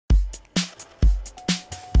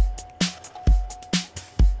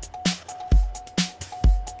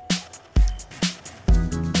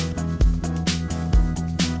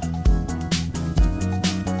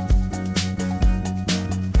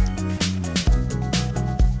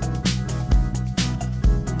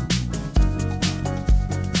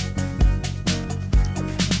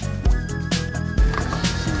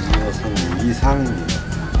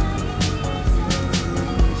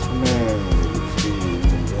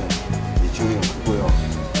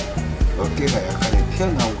어깨가 약간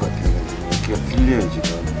튀어나온 것 같아요. 어깨가 빌려요 지금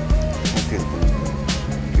상태에서 보니까.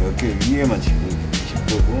 어깨 위에만 지금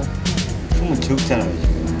짚고 숨은 적잖아요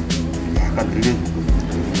지금. 약간 늘려주고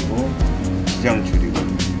그리고 기장 줄이고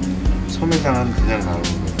소매상은 그냥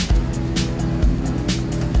나오고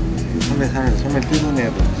소매 뜯은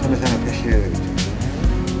애도 소매상을 표시해야 되겠죠.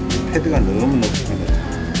 패드가 너무 높습니다.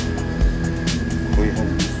 거의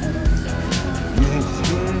한 2cm,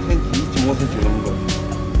 3cm, 2.5cm 넘는 것 같아요.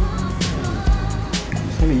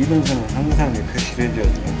 소매 이동선은 항상 표시를 해줘야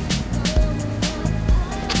돼요.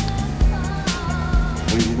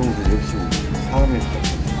 거의 이동선 역시 4m.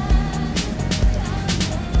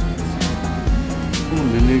 숨을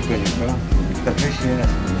늘릴 거니까 일단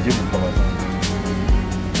표시해놨으면 이제 못 가봐서.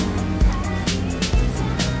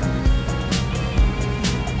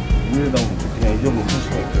 위에다 그냥 이 정도 쓸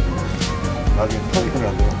수가 있거든요. 나중에 턱이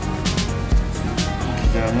들어가도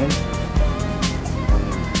기장은 한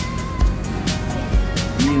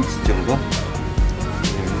 2인치 정도?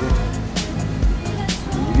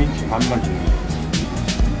 1인치 반만 정도.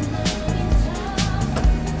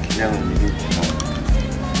 기장은 1인치 반.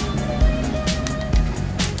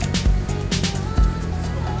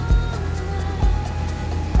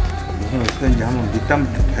 무슨 어떻게든지 한번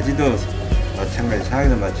밑단부터 바지도 마찬가지,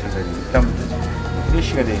 상의도 마찬가지, 밑단부터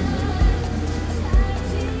프레쉬가 되어 있는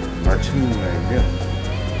맞춤인 거예요.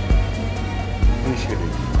 프레쉬가 되어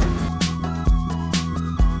있어요.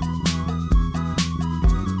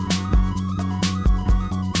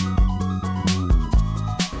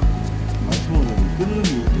 맞춤으로 끊는 게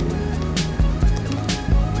있죠.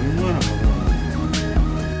 얼마나 많아.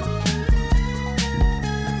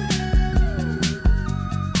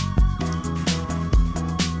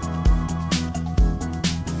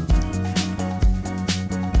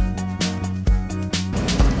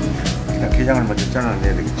 기장을 먼저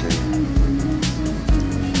잘라내야 되겠죠.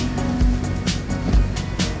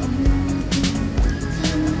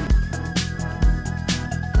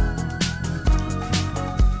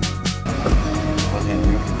 보세요.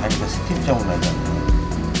 이렇게 다리가 스팀장으로 나잖아요.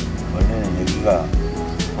 원래는 여기가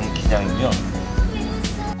본 기장이죠.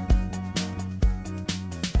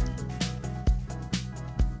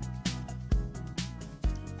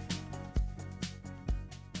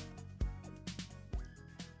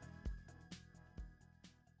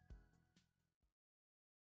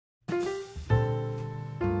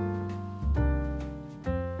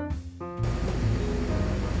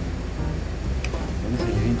 여기서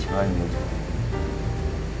 1인치 반인 거죠.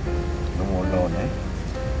 너무 올라오네.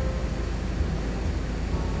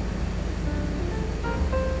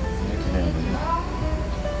 이렇게 되는 거죠.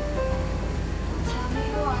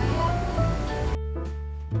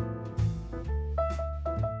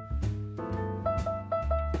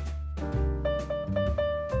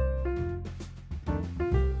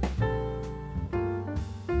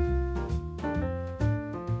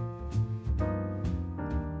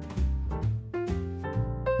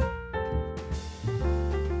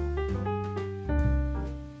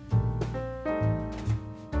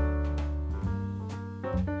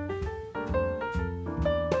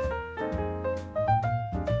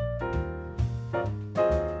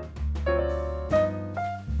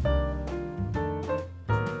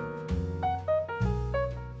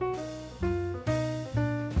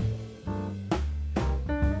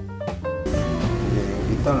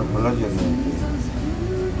 밑단을 골라줘야 되는데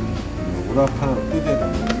우라판으로 뜯어야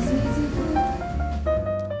됩니다.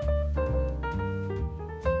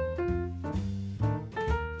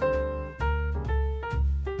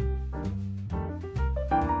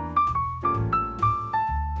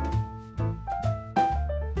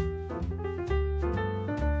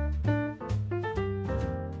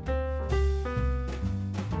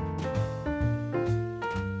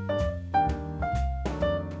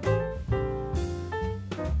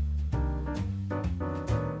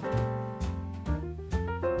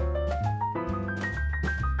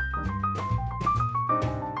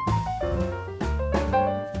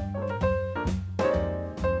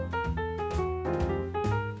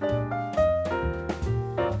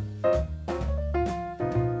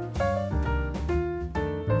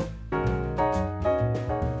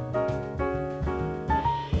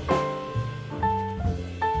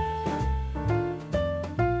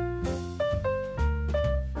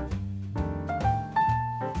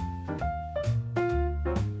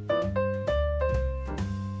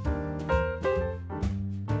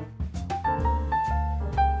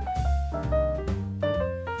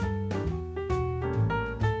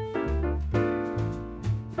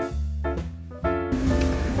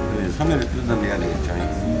 소매를 뜯어내야 되겠죠.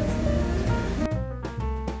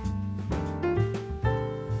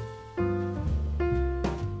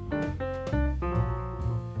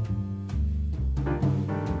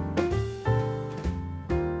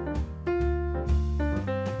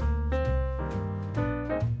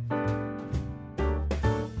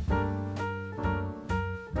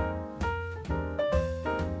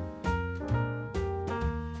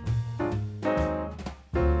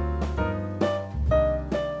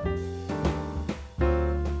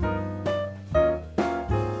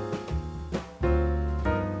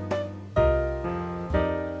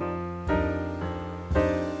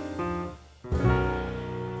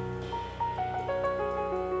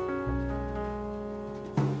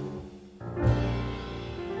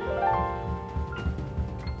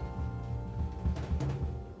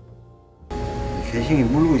 개싱이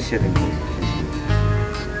물고 있어야 됩니다.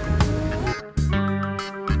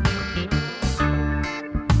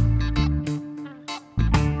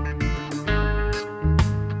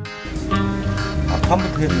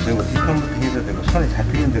 앞판부터 해도 되고 뒷판부터 해도 되고 손에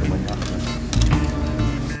잡히는 대로 먼저 합니다.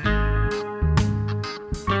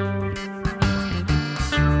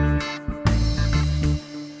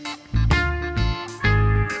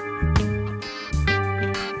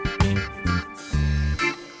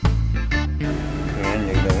 그러면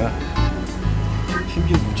여기다가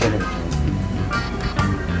심지어 붙여야 되겠죠.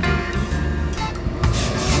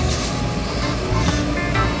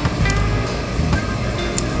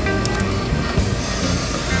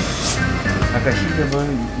 아까 실력을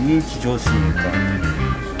 2인치 줬으니까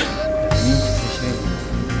 2인치 주시고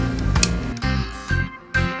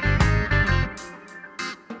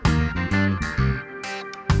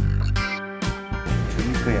줄일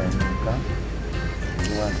거야 아닙니까?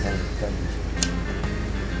 이거만 잘 일단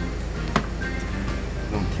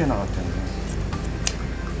너무 튀어나갔잖아요.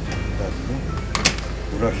 그래가지고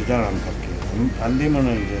우리가 기장을 한번 갈게요. 안 되면은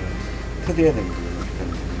이제 터대야 됩니다.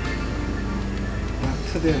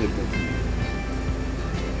 터대야 될 것 같은데.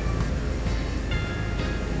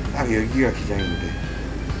 딱 여기가 기장인데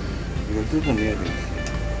이걸 뜯어내야 되겠어요.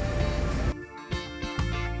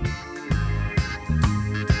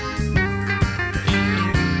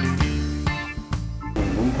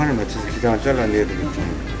 몸판에 맞춰서 기장을 잘라내야 되겠죠.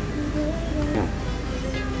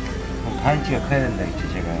 반인치가 커야 된다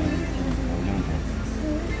했죠. 제가 이 정도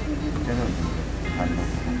잘라줍니다. 반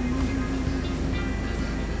정도.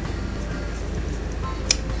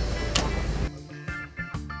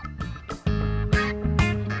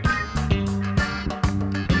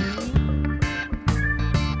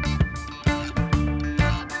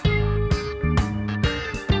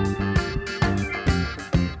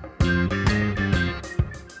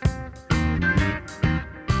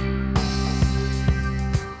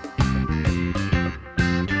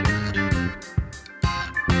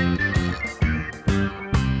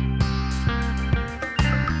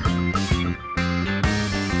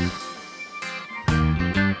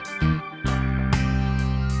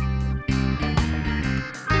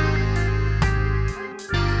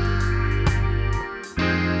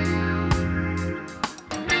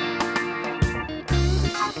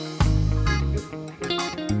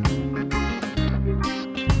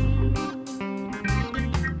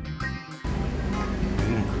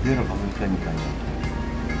 그대로 박을 거니까요.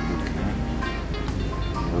 이렇게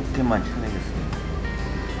어깨만 쳐내겠습니다.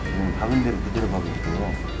 박은 대로 그대로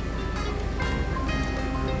박을게요.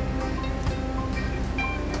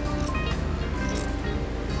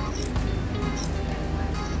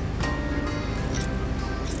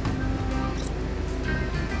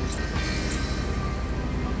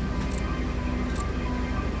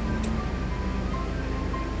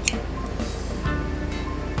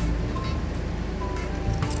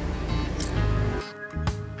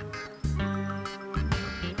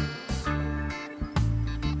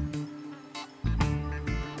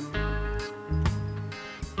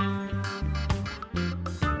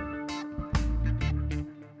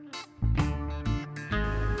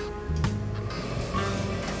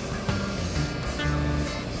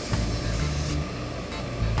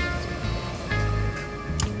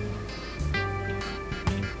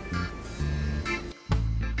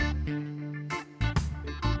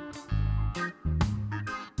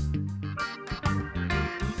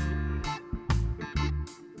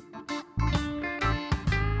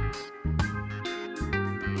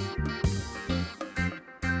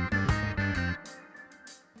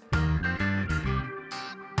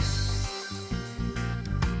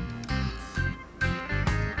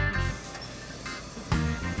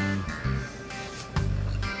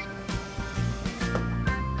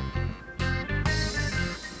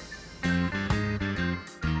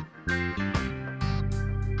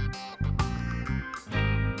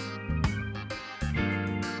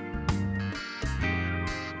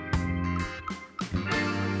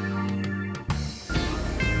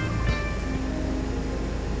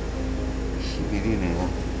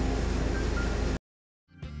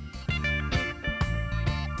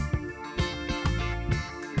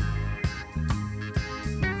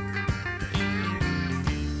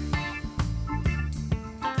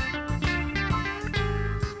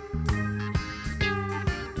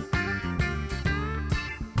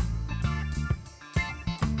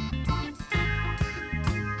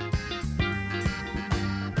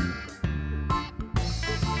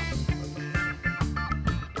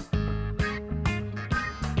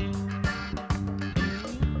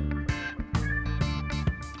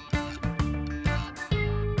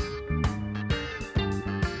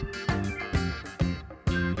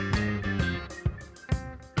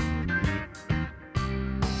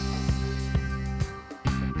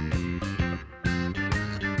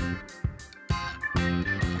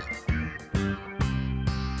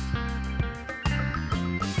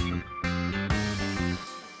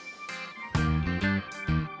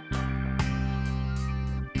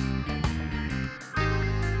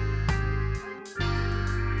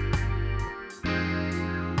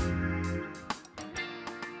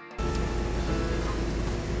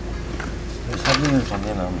 사진을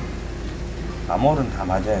보면은 암홀은 다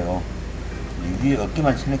맞아요. 위에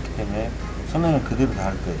어깨만 칠했기 때문에 소매는 그대로 다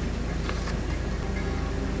할 거예요.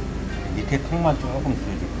 밑에 턱만 조금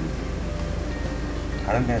줄여줄 겁니다.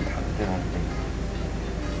 다른 데는 다 그대로 할 거예요.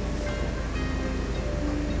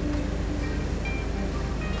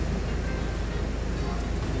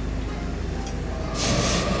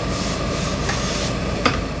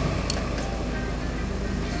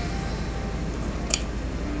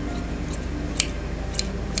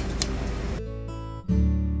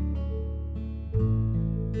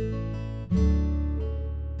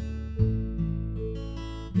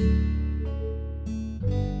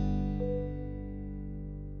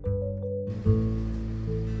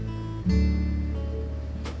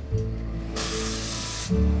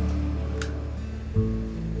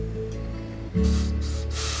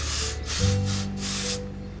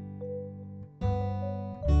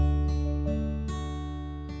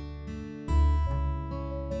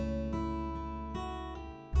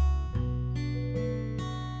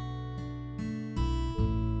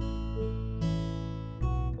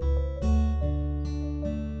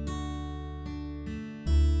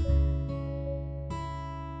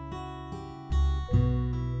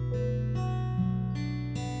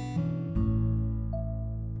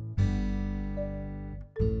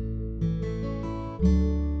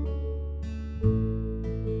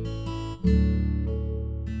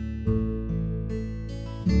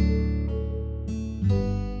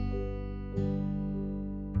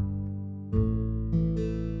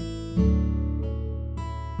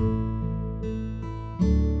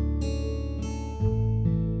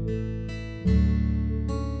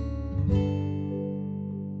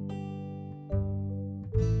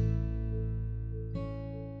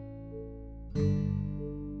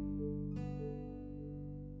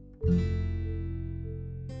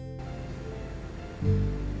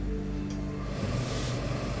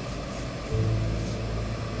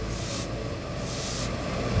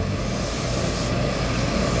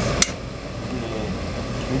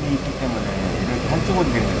 벨이 있기 때문에 이렇게 한쪽으로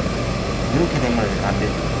되는 거예요. 이렇게 되면 안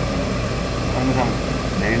되죠. 항상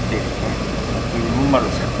내릴 때 이렇게 일본말로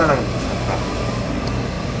색다라는 거 색다.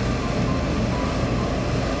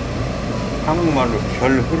 한국말로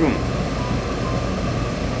결 흐름.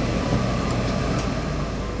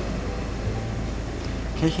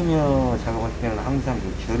 캐시미어 작업할 때는 항상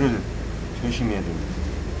그 결을 조심해야 됩니다.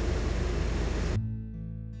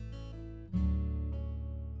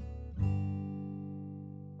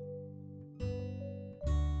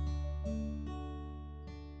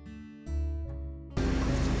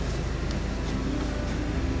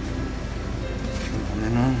 지금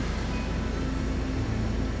보면은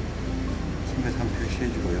선배상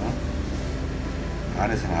표시해주고요.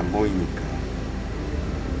 아래서는 안 보이니까.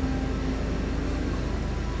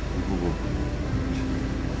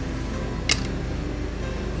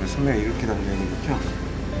 소매가 이렇게 달려있겠죠?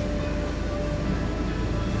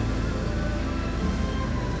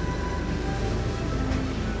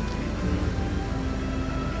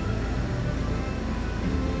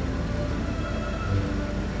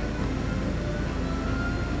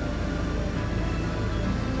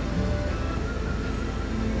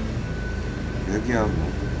 여기하고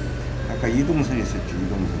아까 이동선 있었죠?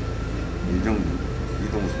 이동선 이 정도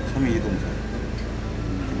이동선 소매 이동선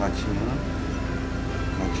이렇게 맞추면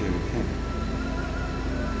같이 이렇게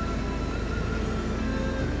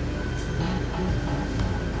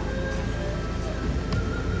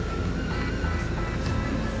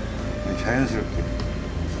자연스럽게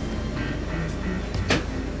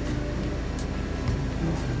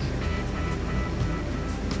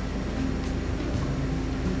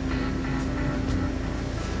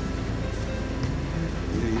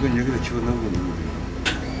이건 여기다 집어넣으면 되는 거예요.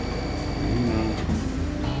 여기는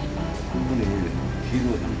 3분의 1 뒤로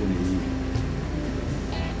 3분의 2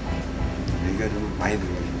 여기가 좀 많이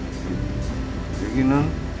들어가죠. 여기는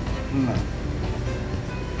하나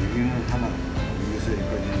여기는 하나 여기서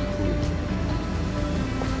여기까지는 둘.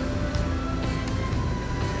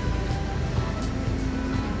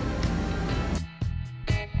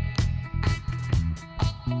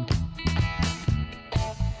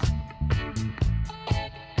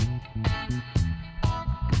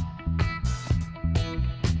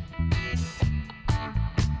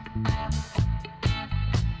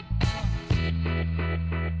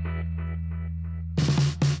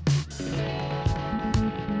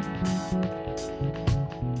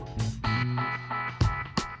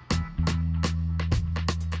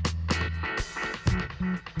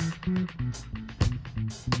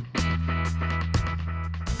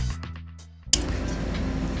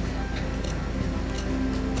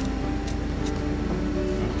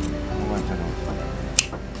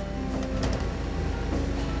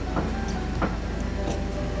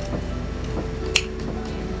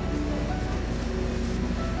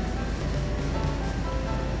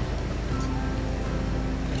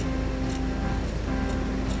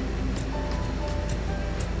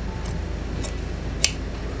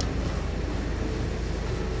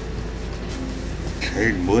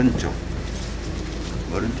 먼 쪽,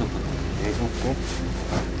 머리 쪽부터 해갖고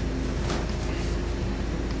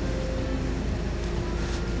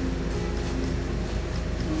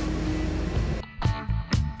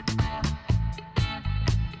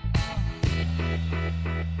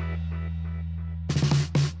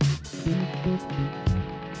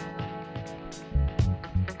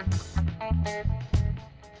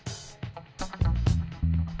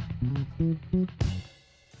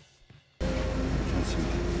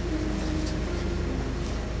좋습니다.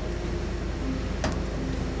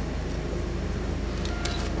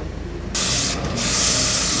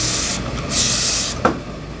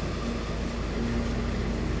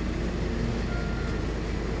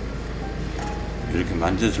 이렇게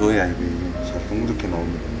만져줘야 이게 잘 동그랗게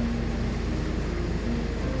나옵니다.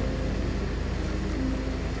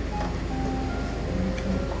 이렇게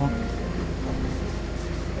놓고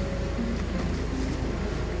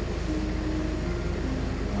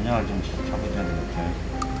모양을 좀 잡아줘야 되겠죠.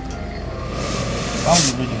 꽉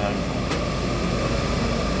누르지 말고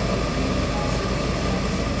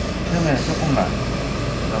처음에는 조금만,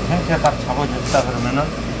 그럼 형태가 딱 잡아줬다 그러면은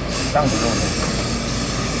딱 누르면 돼요.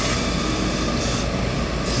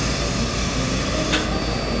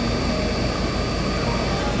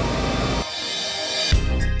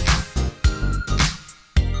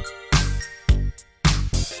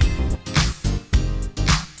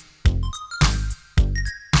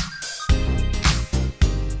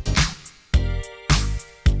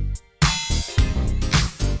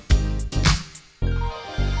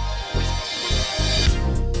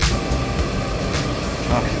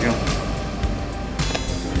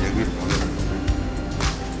 여기를 보면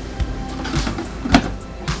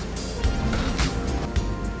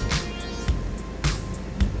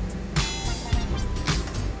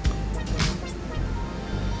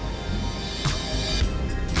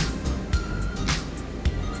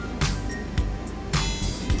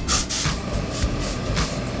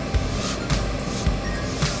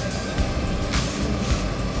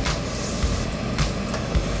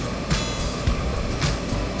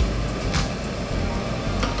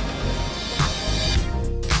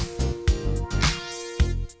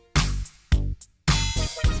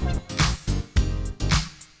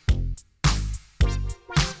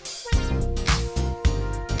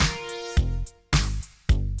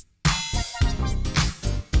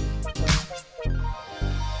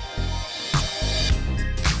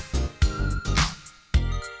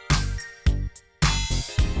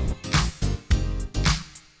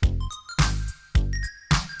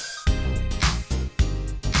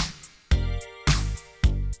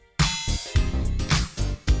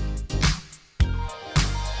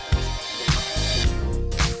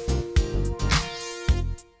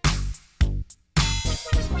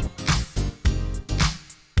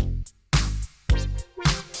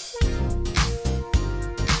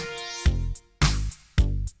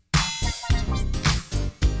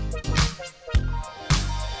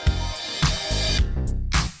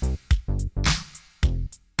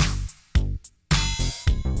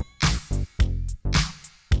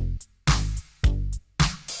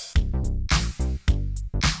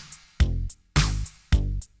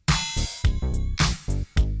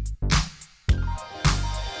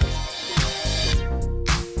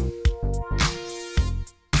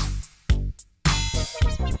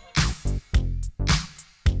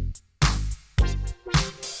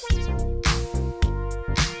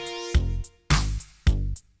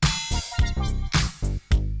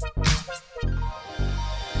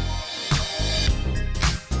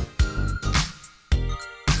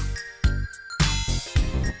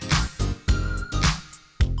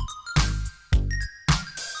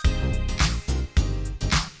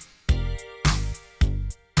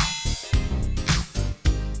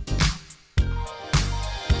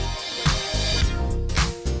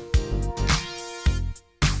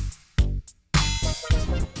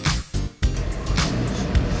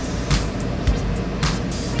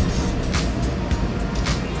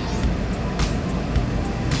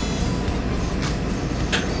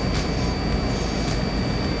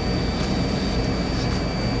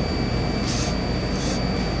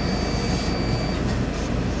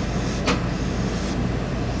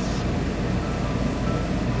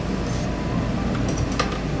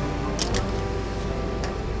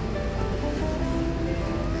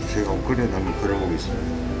제가 옷걸이에다 한번 걸어보겠습니다.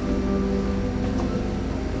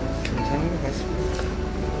 괜찮은 것 같습니다.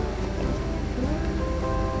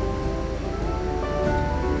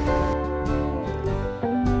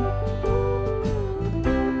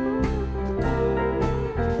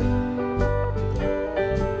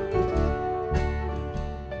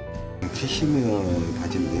 캐시미어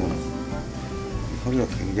바지인데요. 허리가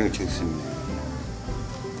굉장히 적습니다.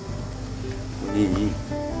 본인이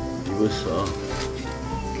입었어.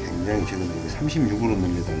 굉장히 적은데 36으로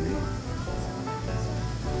늘려달래요.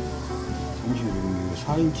 36이면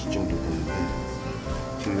 4인치 정도 되는데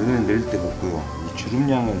지금 여기는 낼 데가 없고요. 이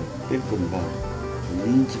주름량을 뺄 겁니다.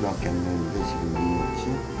 2인치밖에 안 되는데 지금 2인치.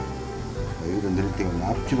 여기도 낼 데가 없는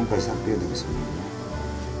앞주름까지 싹 빼야 되겠습니다.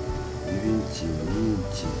 1인치,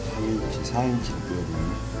 2인치, 3인치, 4인치를 빼야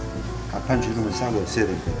됩니다. 앞판 주름을 싹 없애야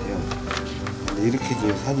될 것 같아요. 근데 이렇게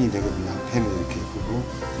지금 사진이 되거든요. 앞에는 이렇게 예쁘고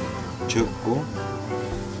적고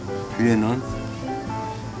뒤에는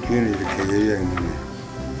이렇게 여유가 있는 거예요.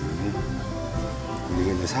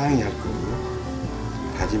 이거 이제 상의 할 거고요.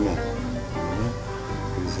 바지면.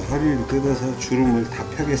 그래서 허리를 뜯어서 주름을 다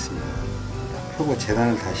펴겠습니다. 펴고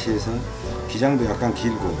재단을 다시 해서 기장도 약간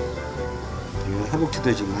길고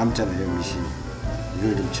허벅지도 지금 남잖아요. 밑이.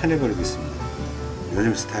 이걸 좀 쳐내버리겠습니다.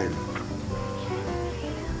 요즘 스타일로.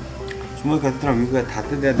 주머니가 뜯으면 이거 다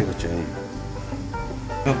뜯어야 되겠죠.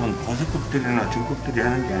 여러분 버섯급들이나 중급들이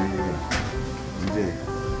하는 게 아니고 이제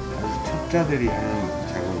아주 첩자들이 하는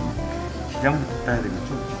작업입니다. 기장부터 따야 되겠죠.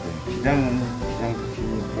 기장도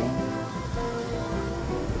기니까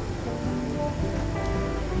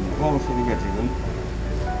무거운 소리가 지금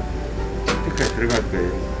끝까지 들어갈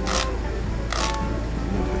거예요.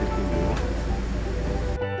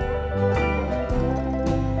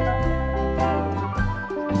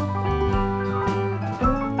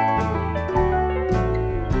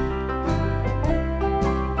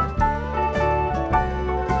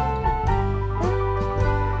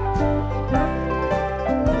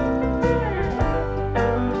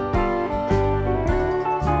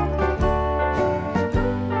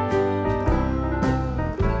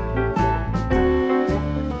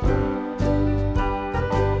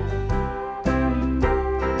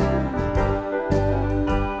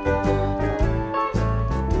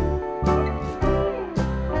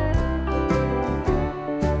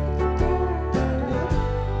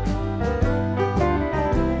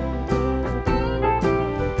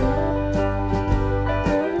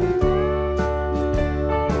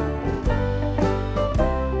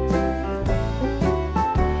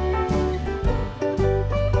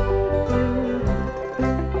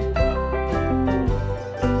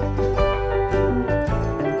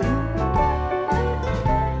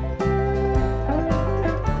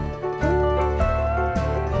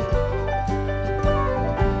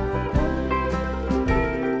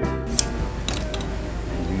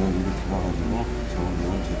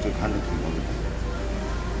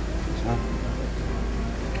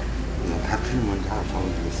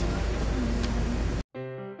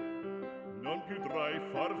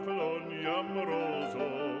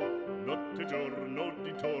 notte giorno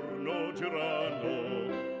di torno girando,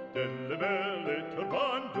 delle belle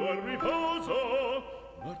turbando al riposo,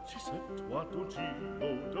 narcisetto giro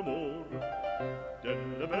d'amor.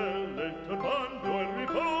 Delle belle turbando al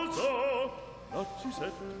riposo,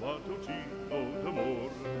 narcisetto giro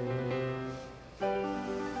d'amor.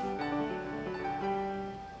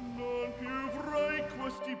 Non più avrai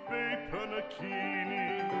questi bei panacchini,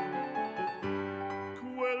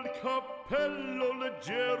 quel cappello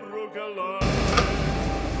leggero galante,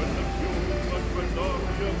 quella piuma,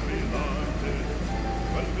 quell'aria brillante,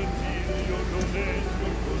 quel vermiglio d'onesto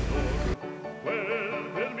color, quel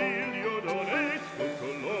vermiglio d'onesto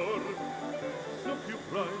color. Non più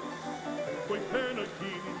avrai quei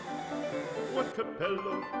pennacchini, quel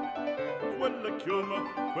cappello, quella chioma,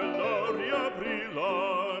 quell'aria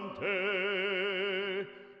brillante.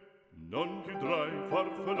 Non chiudrai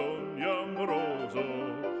farfalloni amoroso,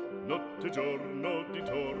 notte e giorno di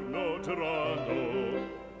torno girando,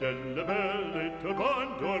 delle belle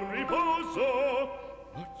turbando al riposo,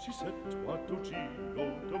 narcisetto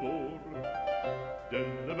giro d'amor.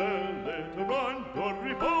 Delle belle turbando al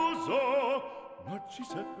riposo,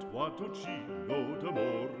 narcisetto giro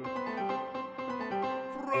d'amor.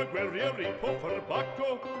 Fra guerrieri può far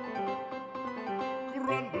bacco,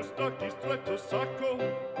 grande stacchi stretto sacco,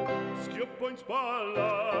 schioppo in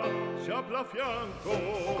spalla, sciabla a fianco,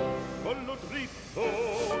 collo dritto,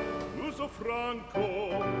 muso franco,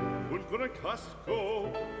 un gran casco,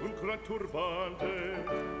 un gran turbante,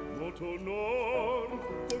 molto onor,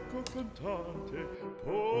 poco cantante,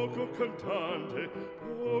 poco cantante,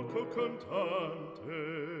 poco cantante.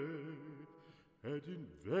 Ed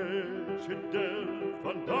invece del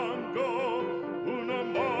fandango una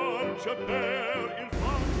marcia per il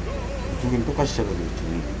fango. 두 개는 똑같이 잡아야 되겠죠.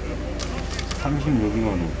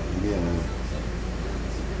 36이면 이게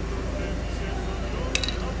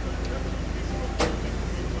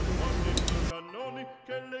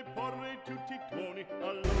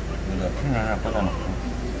여기다 펜 하나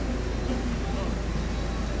꽂아놓고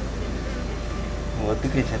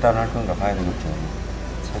어떻게 재단할 건가 봐야 되겠죠.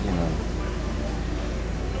 사진은.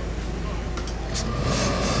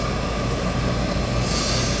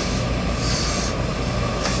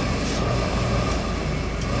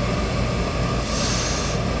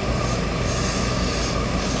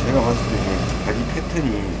 제가 봤을 때 바지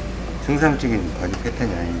패턴이 정상적인 바지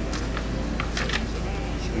패턴이 아닙니다.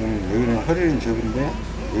 지금 여기는 허리는 접인데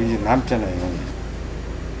여기 이제 남잖아요.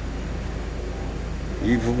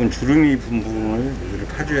 이 부분, 주름이 입은 부분을 여기를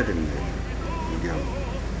파줘야 됩니다. 여기하고.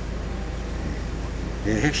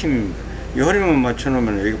 이게 핵심입니다. 이 허리만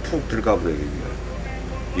맞춰놓으면 여기 푹 들어가 버려요. 여기가.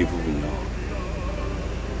 이 부분이요.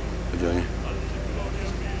 그죠?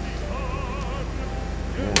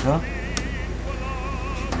 그래서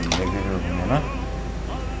여기를 보면은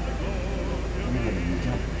여기죠.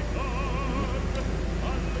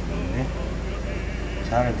 네.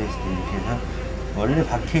 잘 됐을 때 이렇게 해서 원래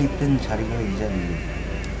박혀있던 자리가 이 자리예요.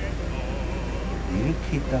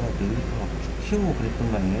 이렇게 있다가 또 이렇게 막 키우고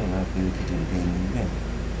그랬던 말이에요. 이렇게 좀 되어 있는데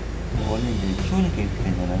원래 이제 키우니까 이렇게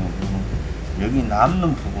되잖아요. 그러면 여기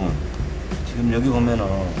남는 부분, 지금 여기 보면은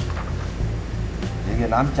여기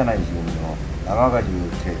남잖아요. 지금요. 나가가지고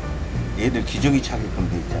이렇게 얘들 기저귀 차게끔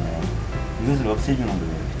돼 있잖아요. 이것을 없애주는 거예요.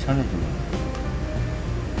 이렇게 쳐내주는 거예요.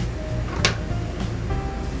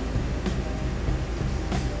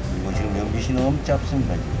 그리고 지금 여기 밑이 너무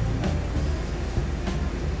짧습니다. 지금.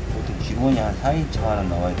 보통 기본이 한 4인치만은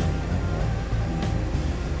나와야 되는데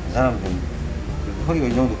그 사람들은 허리가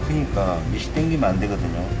이 정도 크니까 밑이 당기면 안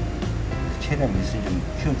되거든요. 최대한 밑을 좀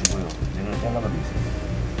키워주고요. 저는 잘라만 되겠습니다.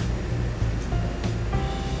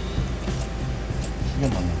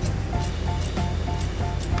 시계만 넣죠.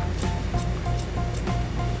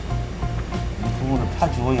 이 부분을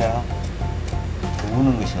파주어야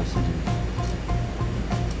우는 것이 없어집니다.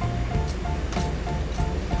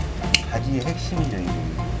 바지의 핵심적인 게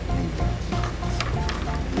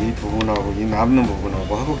이 부분하고 이 남는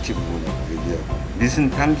부분하고 허벅지 부분하고 여기하고 밑은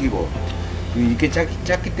당기고 이렇게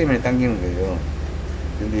작기 때문에 당기는 거예요.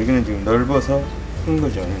 근데 여기는 지금 넓어서 큰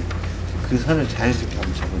거죠. 그 선을 자연스럽게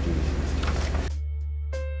한번 잡아주겠습니다.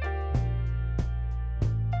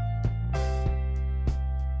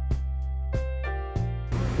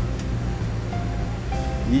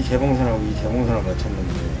 이 재봉선하고 이 재봉선을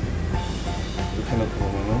맞췄는데 이렇게 놓고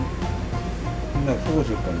보면은 끝나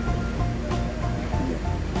푸고질 겁니다.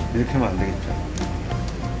 이렇게 하면 안 되겠죠.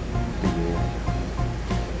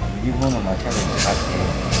 이 부분은 마찬가지로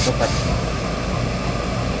똑같이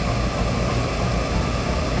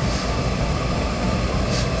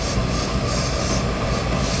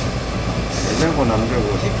여자고 남자고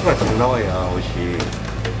힙가 잘 나와야 옷이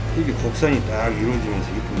힙이 곡선이 딱 이루어지면서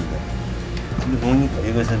이쁩니다. 근데 보니까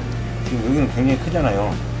이것은 지금 여기는 굉장히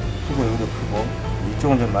크잖아요. 크고 여기도 크고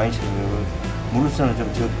이쪽은 좀 많이 치고 무릎선은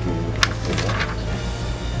좀 적게 했어요.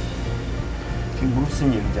 지금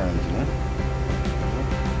무릎선이 여기잖아요. 지금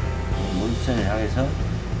무릎선을 향해서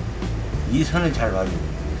이 선을 잘 봐줘요.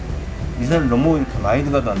 이 선을 너무 이렇게 많이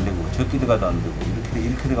들어가도 안 되고 적게 들어가도 안 되고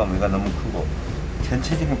이렇게 들어가면 얘가 너무 크고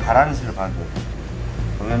전체적인 바란스를 봐줘요.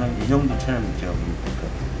 보면은 이 정도 처럼 제가 보면 될 것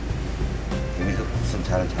같아요. 여기서 곡선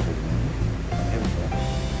잘 잡아주면 한번 해보세요.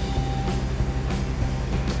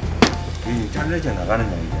 여기 잘라져 나가는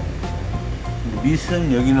양이잖아요. 근데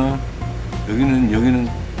밑은 여기는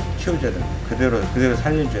키워줘야 됩니다. 그대로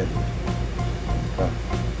살려줘야 돼요. 그러니까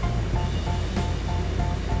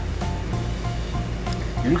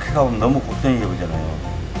이렇게 가면 너무 곡선이 되잖아요.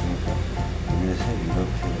 그러니까 여기서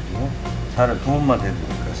이렇게 해가지고 살을 두 번만 대도 될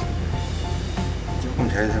것 같습니다. 조금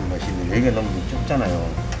자연스러운 맛이 있는데 여기가 너무 좁잖아요.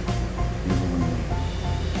 이 부분이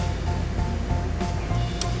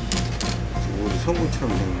지금 우리 송구처럼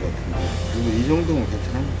된 것 같은데 그리고 이 정도면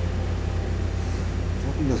괜찮아요.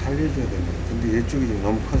 조금 더 살려줘야 됩니다. 근데 이쪽이 지금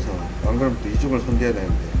너무 커서 안 그러면 또 이쪽을 손대야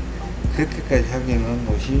되는데 그렇게까지 하기에는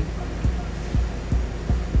옷이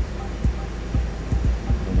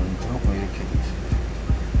조금 이렇게 해주겠습니다.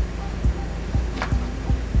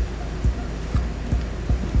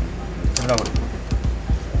 잘라버리고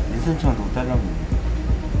 1cm 정도 잘라버리고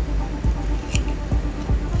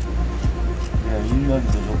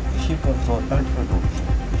일렬도 좋고 실컷도 딸 필요도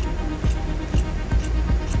없고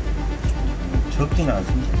적지는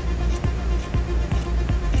않습니다.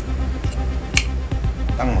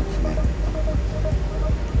 딱 맞추네.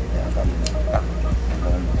 약간 딱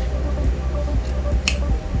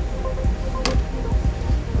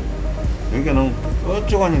여기는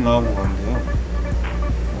뾰족하니 나오고 가는데요.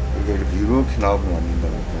 여기가 이렇게 나오고 안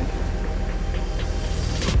된다고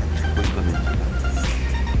잡고 있거든요.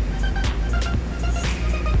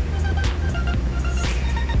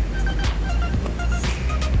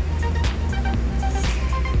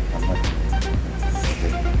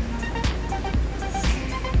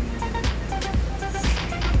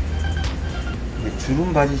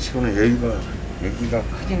 주름 바지치고는 여기가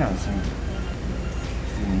크진 않습니다.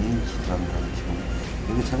 지금 2인치 들어간 바지치고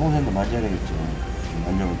여기 제공선도 맞아야 되겠죠.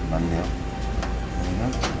 만져볼 게 많네요.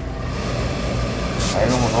 그러면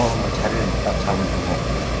아이롱으로 자리를 딱 잡아주고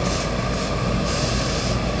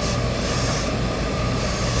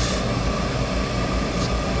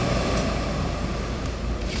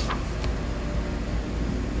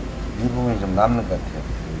이 부분이 좀 남는 것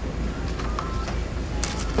같아요.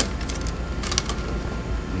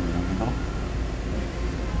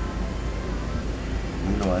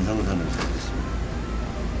 여기로 완성선을 써주겠습니다.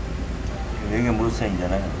 여기가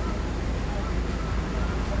물선이잖아요.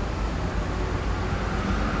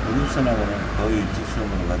 물선하고는 거의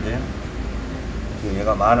직선으로 가죠.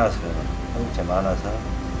 얘가 많아서, 허벅지 많아서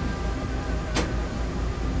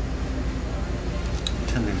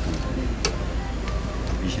천들입니다.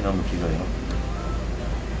 밑이 너무 길어요.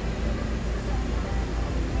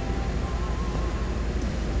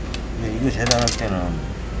 근데 이거 재단할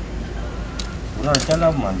때는 우라를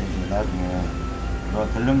잘라보면 안 되지. 나중에 우라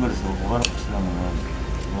덜렁거려서 오바로 치려면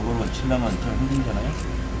오바로 치려면 좀 힘들잖아요.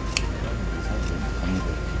 그래서 이렇게 갑니다.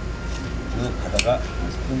 쭉 가다가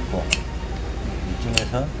끊고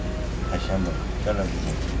이쯤에서 다시 한번 잘라주고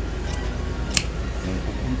이렇게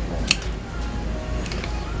끊고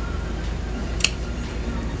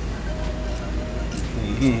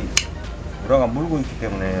이게 우라가 물고 있기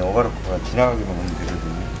때문에 오바로크가 지나가기만 하면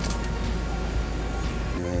되거든요.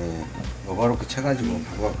 네, 오바로크 쳐가지고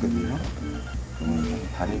바로 왔거든요. 그러면 좀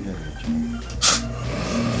다려줘야겠죠.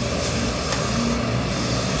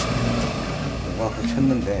 오바로크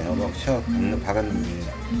쳤는데, 오바로크 쳐 박았는데,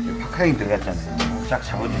 파카링 들어갔잖아요. 쫙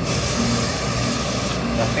잡아주고,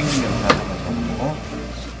 쫙 당기면서 한번 잡아주고,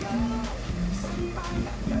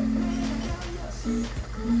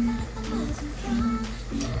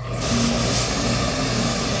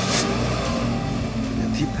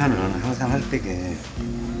 뒷판은 항상 할 때게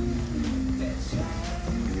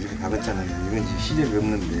이렇게 박았잖아요. 이건 지금 시접이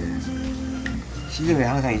없는데 시접이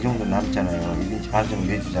항상 이 정도 남잖아요. 1인치 반 정도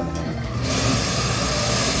내주잖아요.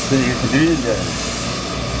 그래서 이렇게 늘려줘야 돼요.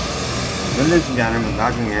 늘려주지 않으면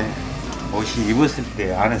나중에 옷이 입었을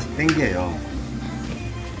때 안에서 당겨요.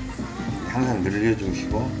 항상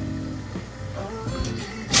늘려주시고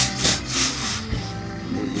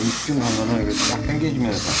입중하면은 이렇게 딱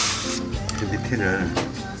당겨주면서 그 밑에를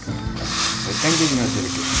당겨주면서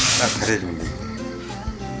이렇게 딱 가려주면 돼요.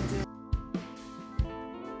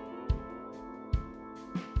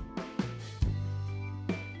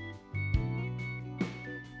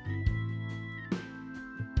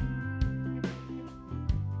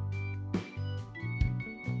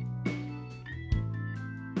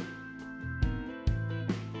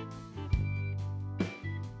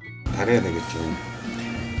 다려야 되겠죠.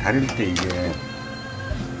 다릴 때 이게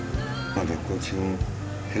됐고 지금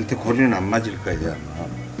벨트 고리는 안 맞을 거예요 아마.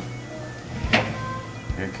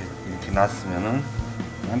 이렇게 놨으면은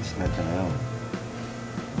한치 놨잖아요.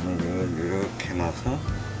 이걸 이렇게 놔서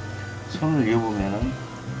손을 이어보면은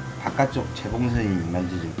바깥쪽 재봉선이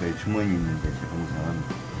만져질 거예요. 주머니 있는데 재봉선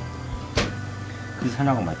그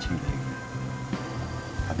선하고 맞춥니다.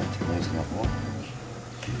 바깥 재봉선하고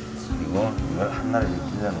그리고 이걸 하나를 이렇게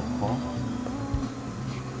찔러놓고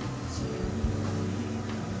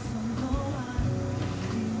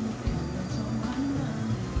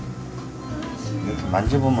이렇게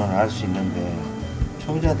만져보면 알 수 있는데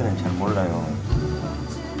초보자들은 잘 몰라요.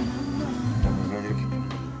 이렇게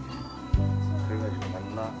그래가지고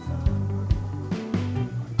맞나?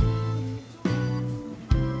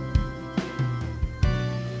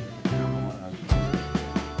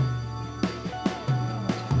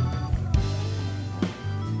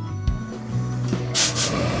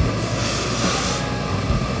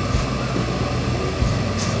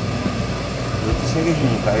 이렇게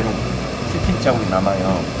새겨주니까 이런 스킨 자국이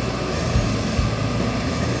남아요.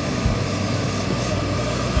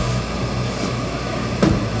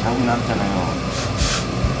 자국이 남잖아요.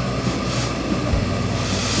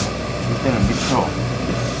 이때는 밑으로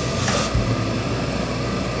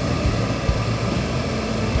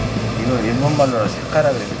이걸 일본말로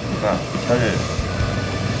색깔이라 그랬으니까 절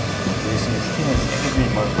여기 있으면 스킨을 세게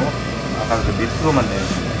주지 말고 아까 그 밑으로만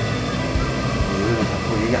내주세요. 여기를 자꾸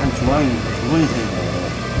이게 한 주머니 생겨요.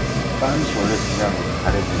 빤시 올려주냐고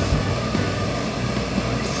가려주세요.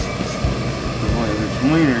 그리고 여기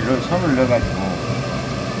주머니를 손을 넣어가지고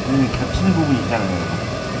여기 겹치는 부분이 있잖아요.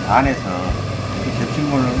 안에서 이 겹친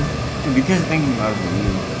거는 좀 밑에서 당기지 말고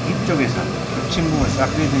이 입쪽에서 겹친 부분을 싹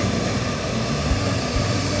빼주면 돼요.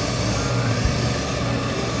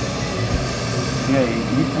 그래야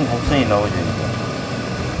이쁜 곡선이 나오죠.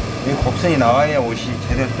 이 곡선이 나와야 옷이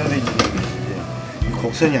제대로 떨어지는 것이지.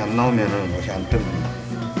 곡선이 안 나오면은 옷이 안 뜹니다.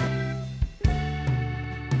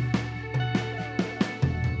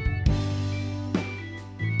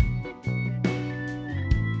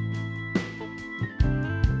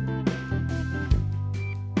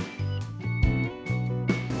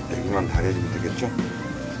 여기만 다려주면 되겠죠?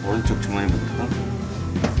 오른쪽 주머니부터 나옵니다.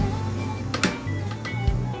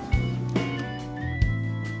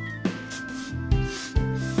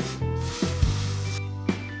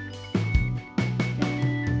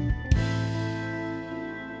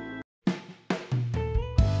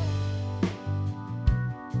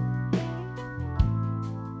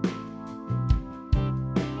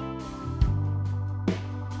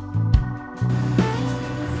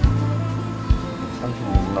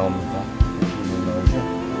 36 나오죠?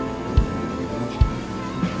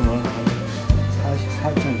 이거는 한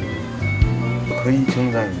 44 정도. 거의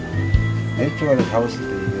정상입니다. 내 쪽으로 잡았을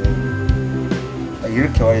때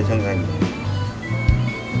이렇게 와야 정상입니다.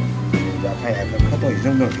 약간 커도 이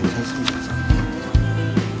정도는 괜찮습니다.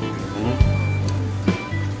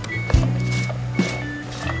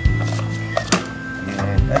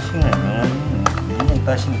 예, 따시면 그냥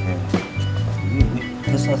따시면 돼요. 이게 뭐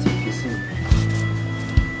더 써서 이렇게 쓰고.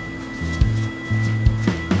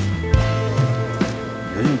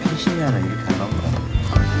 요즘 패션이 하나 이렇게 안 나온다.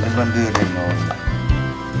 일반 느레 나옵니다.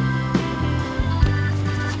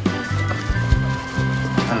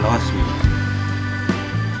 잘 나왔습니다.